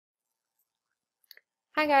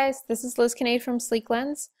Hi guys, this is Liz Kinnaid from Sleek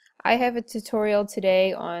Lens. I have a tutorial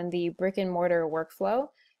today on the Brick and Mortar Workflow,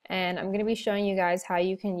 and I'm going to be showing you guys how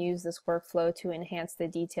you can use this workflow to enhance the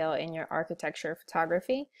detail in your architecture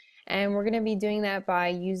photography. And we're going to be doing that by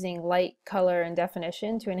using light, color, and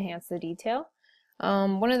definition to enhance the detail.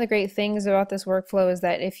 One of the great things about this workflow is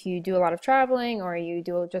that if you do a lot of traveling or you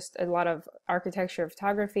do just a lot of architecture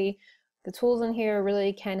photography, the tools in here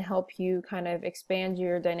really can help you kind of expand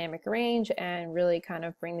your dynamic range and really kind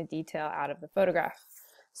of bring the detail out of the photograph.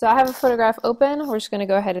 So I have a photograph open. We're just going to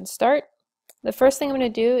go ahead and start. The first thing I'm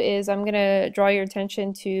going to do is I'm going to draw your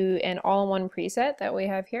attention to an all-in-one preset that we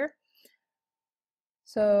have here.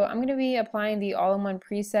 So I'm going to be applying the all-in-one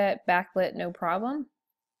preset backlit no problem.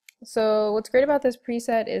 So what's great about this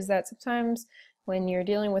preset is that sometimes when you're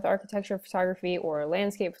dealing with architecture photography or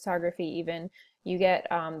landscape photography even, you get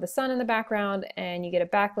the sun in the background and you get a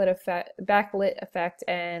backlit effect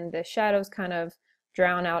and the shadows kind of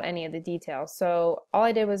drown out any of the details. So all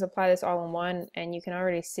I did was apply this all in one, and you can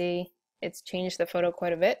already see it's changed the photo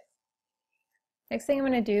quite a bit. Next thing I'm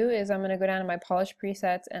going to do is I'm going to go down to my polish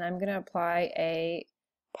presets and I'm going to apply a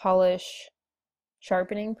polish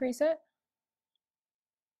sharpening preset,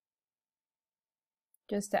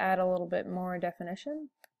 just to add a little bit more definition.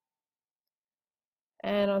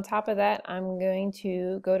 And on top of that, I'm going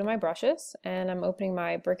to go to my brushes, and I'm opening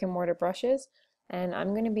my Brick and Mortar brushes, and I'm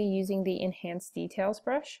going to be using the Enhanced Details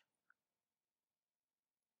brush.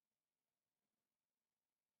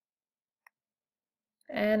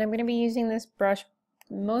 And I'm going to be using this brush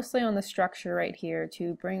mostly on the structure right here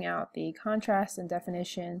to bring out the contrast and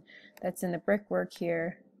definition that's in the brickwork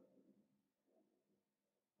here,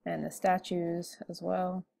 and the statues as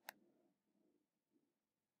well.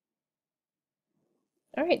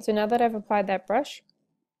 Alright, so now that I've applied that brush,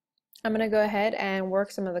 I'm going to go ahead and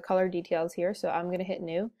work some of the color details here. So I'm going to hit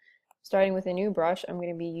new. Starting with a new brush, I'm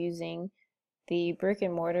going to be using the Brick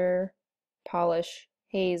and Mortar Polish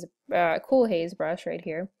Haze, Cool Haze brush right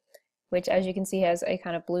here, which as you can see has a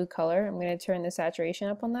kind of blue color. I'm going to turn the saturation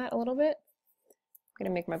up on that a little bit. I'm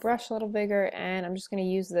going to make my brush a little bigger, and I'm just going to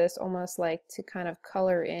use this almost like to kind of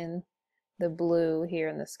color in the blue here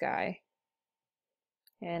in the sky.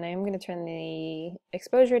 And I'm going to turn the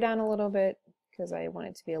exposure down a little bit because I want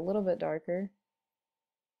it to be a little bit darker.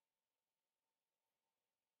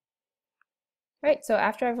 Right, so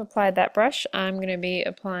after I've applied that brush, I'm going to be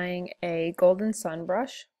applying a golden sun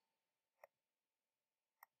brush.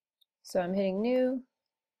 So I'm hitting new,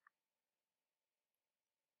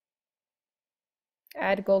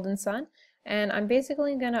 add golden sun, and I'm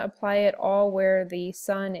basically going to apply it all where the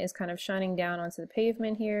sun is kind of shining down onto the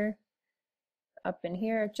pavement here, up in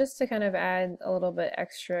here, just to kind of add a little bit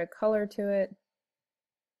extra color to it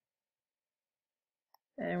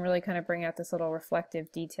and really kind of bring out this little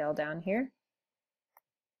reflective detail down here.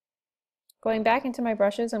 Going back into my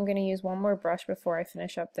brushes, I'm going to use one more brush before I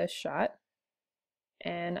finish up this shot,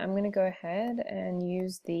 and I'm going to go ahead and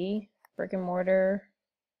use the Brick and Mortar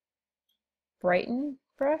Brighten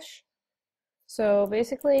brush. So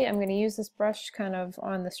basically I'm going to use this brush kind of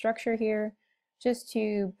on the structure here just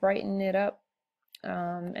to brighten it up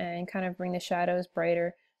and kind of bring the shadows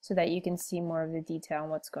brighter so that you can see more of the detail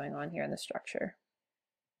and what's going on here in the structure.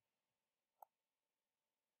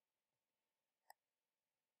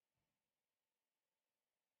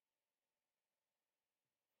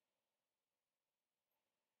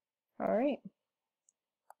 Alright,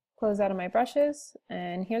 close out of my brushes,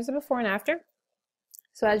 and here's the before and after.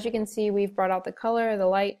 So as you can see, we've brought out the color, the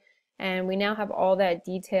light, and we now have all that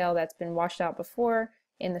detail that's been washed out before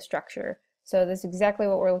in the structure. So this is exactly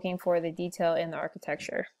what we're looking for, the detail in the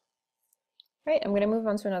architecture. Right, I'm going to move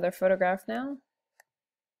on to another photograph now.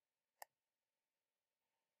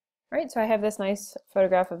 Right, so I have this nice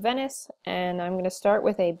photograph of Venice, and I'm going to start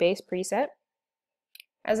with a base preset.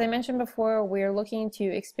 As I mentioned before, we're looking to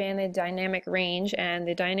expand the dynamic range, and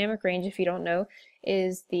the dynamic range, if you don't know,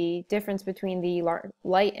 is the difference between the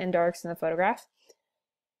light and darks in the photograph.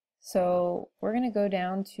 So we're going to go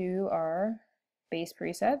down to our base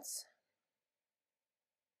presets,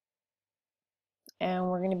 and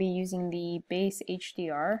we're going to be using the base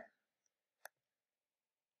HDR,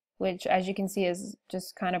 which as you can see has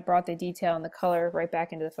just kind of brought the detail and the color right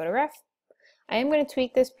back into the photograph. I am going to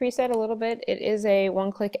tweak this preset a little bit. It is a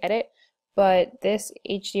one-click edit, but this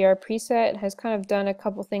HDR preset has kind of done a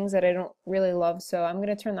couple things that I don't really love, so I'm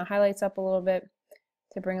going to turn the highlights up a little bit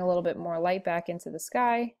to bring a little bit more light back into the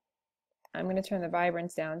sky. I'm going to turn the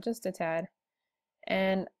vibrance down just a tad,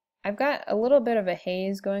 and I've got a little bit of a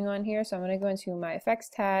haze going on here, so I'm going to go into my effects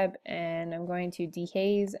tab and I'm going to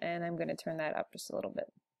dehaze, and I'm going to turn that up just a little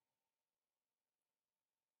bit.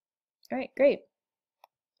 Alright, great.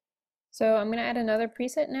 So I'm going to add another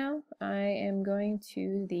preset now. I am going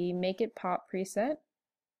to the Make It Pop preset,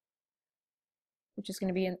 which is going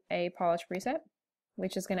to be a polish preset,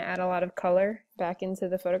 which is going to add a lot of color back into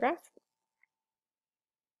the photograph.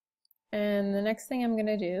 And the next thing I'm going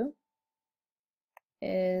to do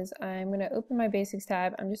is I'm going to open my Basics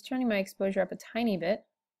tab. I'm just turning my exposure up a tiny bit.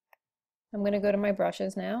 I'm going to go to my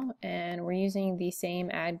brushes now, and we're using the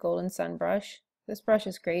same Add Golden Sun brush. This brush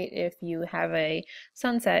is great if you have a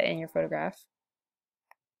sunset in your photograph.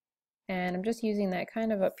 And I'm just using that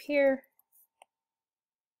kind of up here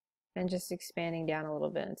and just expanding down a little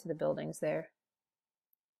bit into the buildings there.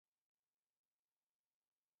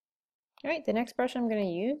 Alright, the next brush I'm going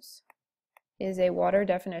to use is a water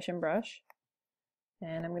definition brush,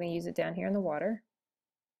 and I'm going to use it down here in the water.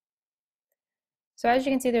 So as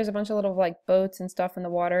you can see, there's a bunch of little like boats and stuff in the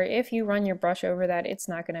water. If you run your brush over that, it's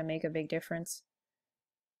not going to make a big difference.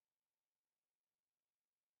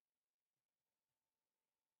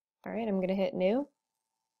 Alright, I'm going to hit new.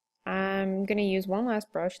 I'm going to use one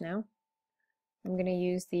last brush now. I'm going to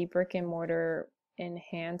use the Brick and Mortar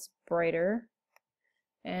Enhance Brighter.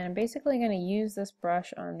 And I'm basically going to use this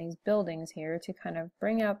brush on these buildings here to kind of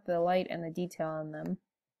bring out the light and the detail in them.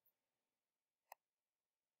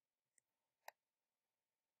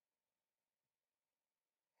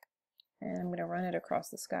 And I'm going to run it across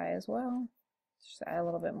the sky as well, just to add a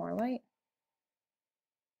little bit more light.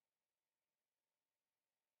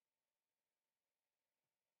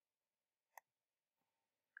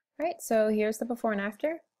 Alright, so here's the before and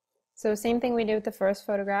after. So same thing we did with the first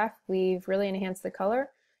photograph, we've really enhanced the color.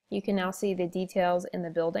 You can now see the details in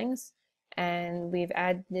the buildings, and we've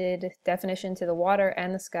added definition to the water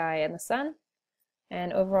and the sky and the sun.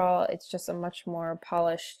 And overall, it's just a much more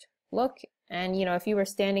polished look. And you know, if you were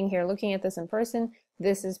standing here looking at this in person,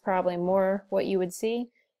 this is probably more what you would see,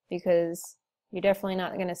 because you're definitely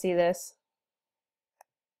not going to see this.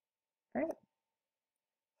 All right.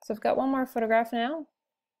 So I've got one more photograph now.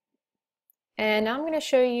 And now I'm going to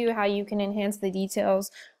show you how you can enhance the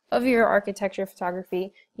details of your architecture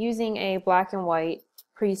photography using a black and white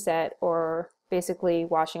preset, or basically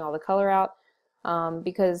washing all the color out.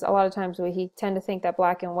 Because a lot of times we tend to think that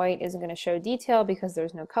black and white isn't going to show detail because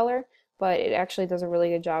there's no color, but it actually does a really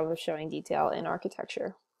good job of showing detail in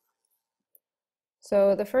architecture.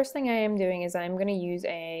 So the first thing I am doing is I'm going to use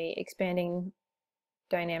a expanding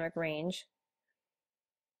dynamic range.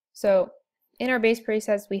 So in our base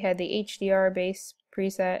presets we had the HDR base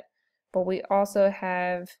preset, but we also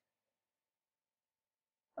have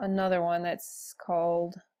another one that's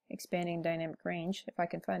called expanding dynamic range, if I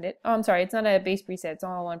can find it. Oh, I'm sorry, it's not a base preset, it's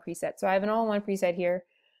all-in-one preset. So I have an all-in-one preset here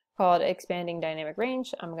called expanding dynamic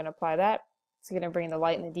range. I'm going to apply that. It's going to bring the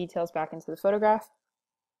light and the details back into the photograph.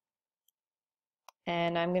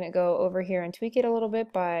 And I'm going to go over here and tweak it a little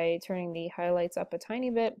bit by turning the highlights up a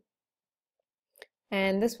tiny bit.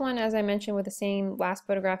 And this one, as I mentioned with the same last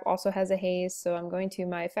photograph, also has a haze, so I'm going to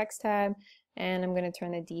my effects tab and I'm going to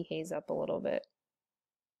turn the dehaze up a little bit.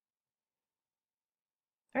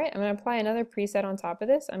 Alright, I'm going to apply another preset on top of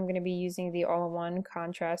this. I'm going to be using the all-in-one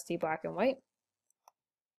contrasty black and white.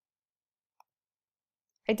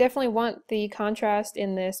 I definitely want the contrast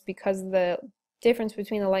in this because the difference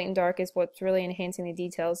between the light and dark is what's really enhancing the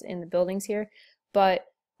details in the buildings here. But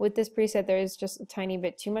with this preset there is just a tiny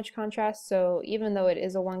bit too much contrast, so even though it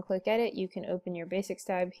is a one-click edit, you can open your Basics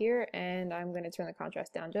tab here, and I'm going to turn the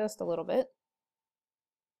contrast down just a little bit.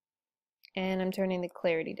 And I'm turning the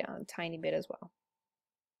clarity down a tiny bit as well.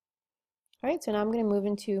 Alright, so now I'm going to move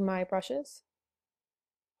into my brushes.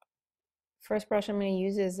 First brush I'm going to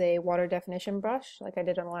use is a water definition brush, like I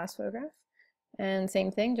did on the last photograph. And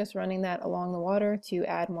same thing, just running that along the water to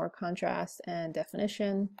add more contrast and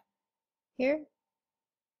definition here.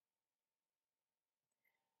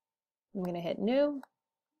 I'm going to hit new.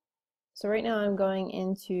 So right now I'm going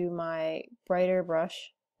into my brighter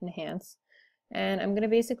brush, enhance, and I'm going to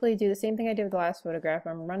basically do the same thing I did with the last photograph.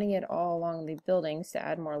 I'm running it all along the buildings to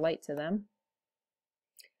add more light to them.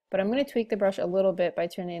 But I'm going to tweak the brush a little bit by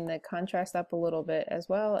turning the contrast up a little bit as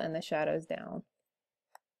well and the shadows down.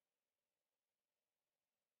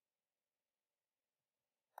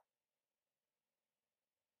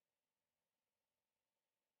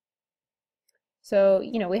 So,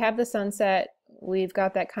 you know, we have the sunset, we've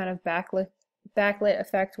got that kind of backlit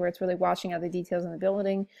effect where it's really washing out the details in the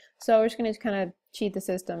building. So we're just going to kind of cheat the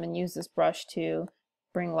system and use this brush to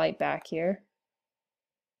bring light back here.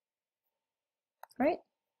 All right,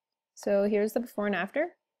 so here's the before and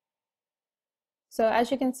after. So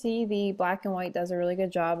as you can see, the black and white does a really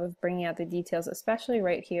good job of bringing out the details, especially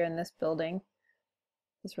right here in this building.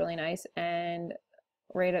 It's really nice, and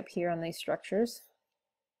right up here on these structures.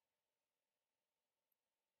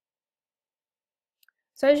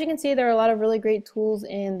 So as you can see, there are a lot of really great tools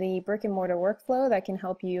in the brick and mortar workflow that can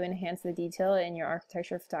help you enhance the detail in your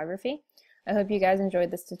architecture photography. I hope you guys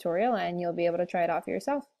enjoyed this tutorial and you'll be able to try it out for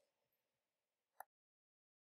yourself.